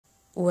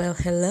Well,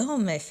 hello,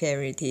 my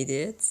favorite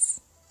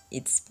idiots.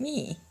 It's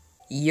me,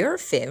 your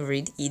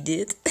favorite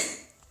idiot.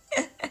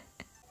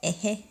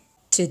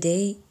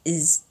 Today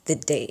is the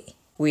day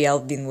we all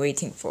been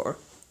waiting for.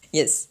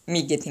 Yes,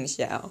 me getting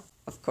Xiao,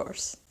 of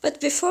course.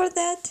 But before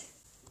that,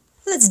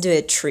 let's do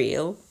a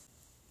trill.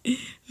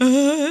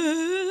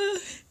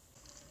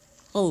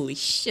 Holy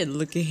shit,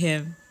 look at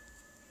him.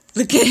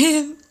 Look at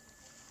him.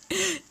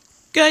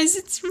 Guys,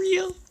 it's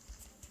real.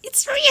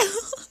 It's real.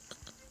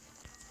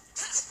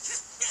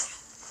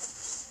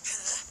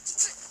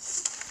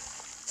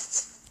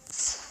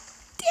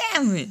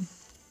 Damn it.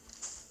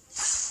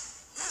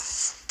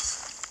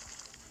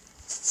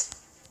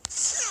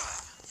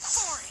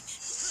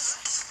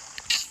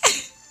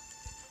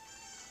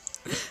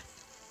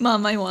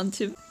 Mom, I want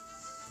to.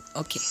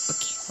 Okay.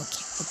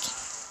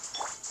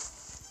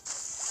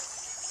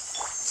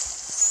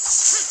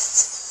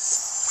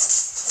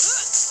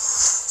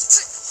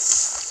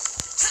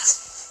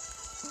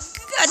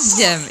 God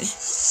damn it.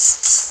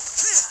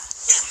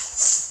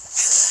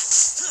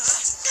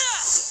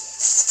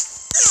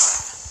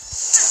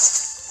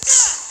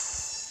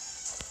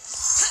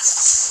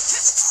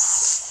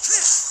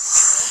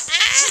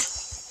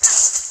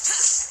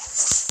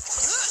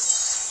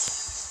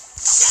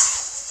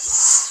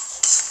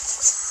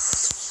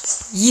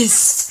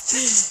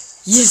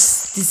 Yes!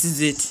 Yes, this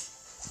is it.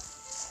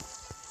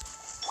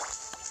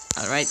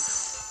 Alright,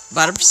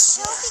 Barbs,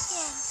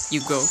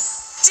 you go.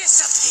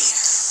 Disappear!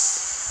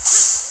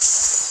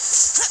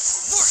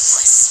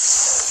 Worthless!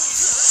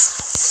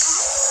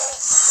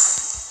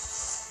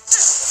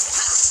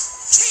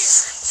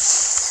 Here!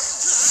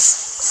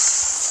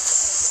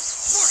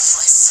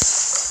 Worthless!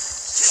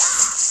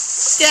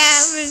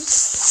 Damn it!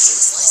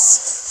 Useless!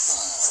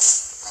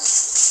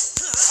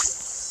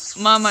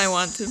 Mom, I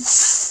want to.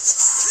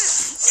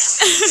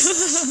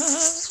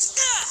 Lament!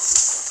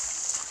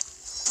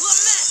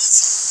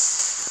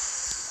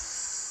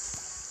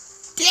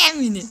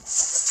 Damn it!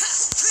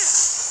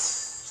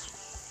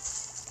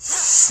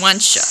 One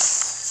shot.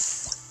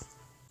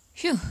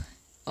 Phew.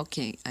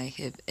 Okay, I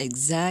have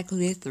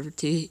exactly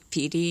 30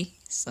 PD,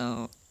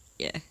 so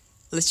yeah.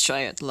 Let's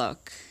try it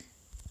luck.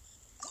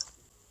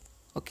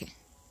 Okay.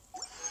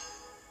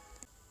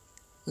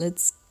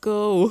 Let's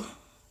go.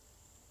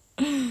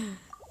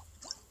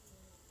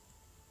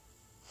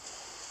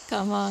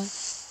 Come on.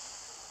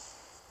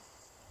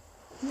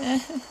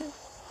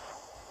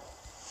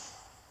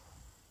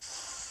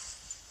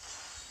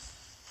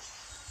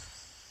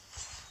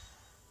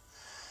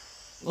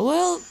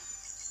 Well,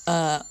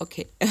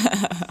 okay.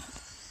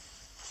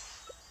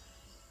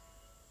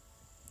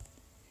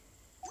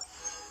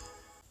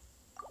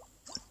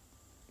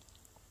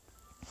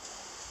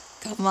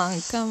 Come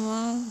on.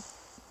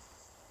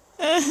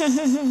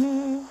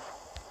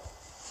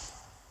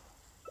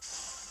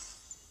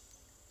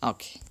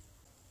 Okay.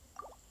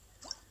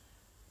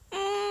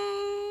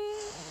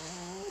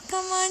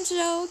 Come on,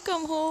 Joe,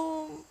 come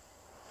home.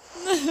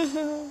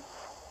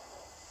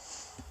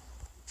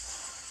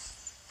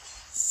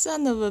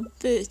 Son of a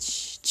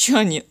bitch.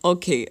 Johnny,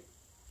 okay.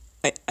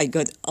 I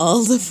got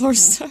all the 4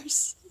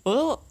 stars.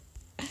 Well,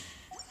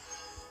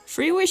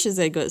 3 wishes,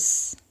 I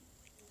guess.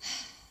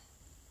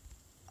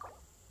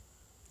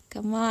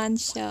 Come on,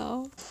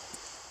 Xiao.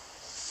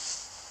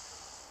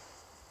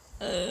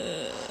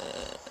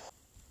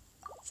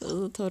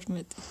 Så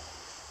tormeti.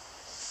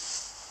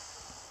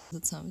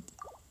 Samiti.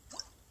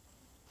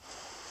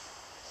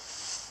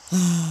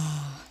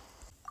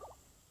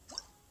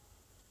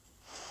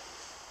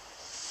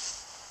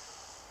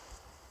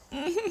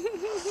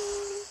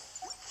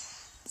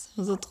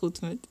 Så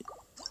trutmeti.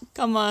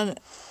 Come on.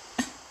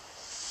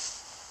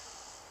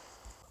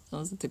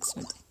 Så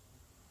tuksmeti.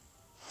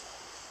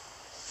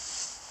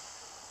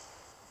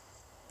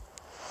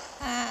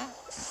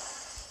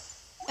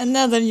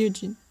 Another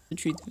Eugene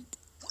treatment.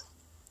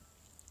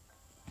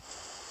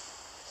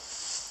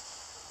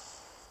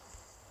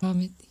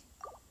 Vomit.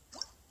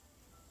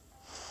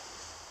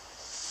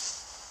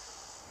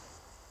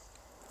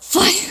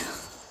 Fine.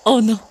 Oh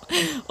no.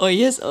 Oh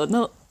yes. Oh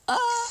no.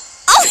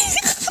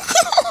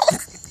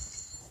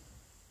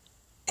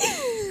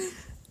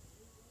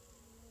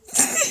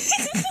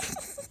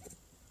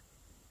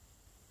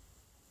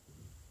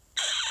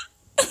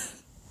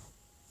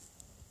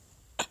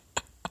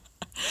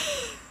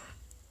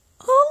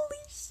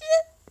 Holy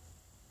shit.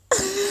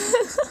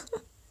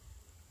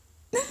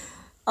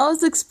 I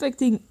was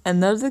expecting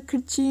another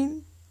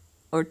Kachin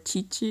or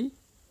Chichi.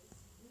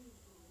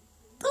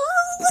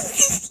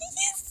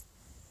 Yes.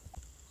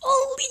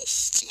 Holy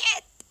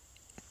shit.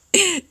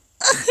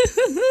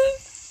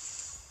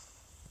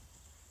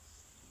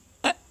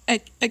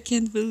 I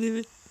can't believe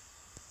it.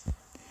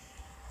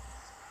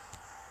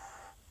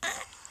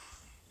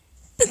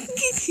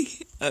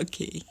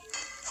 Okay.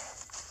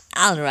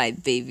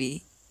 Alright,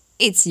 baby.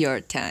 It's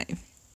your time.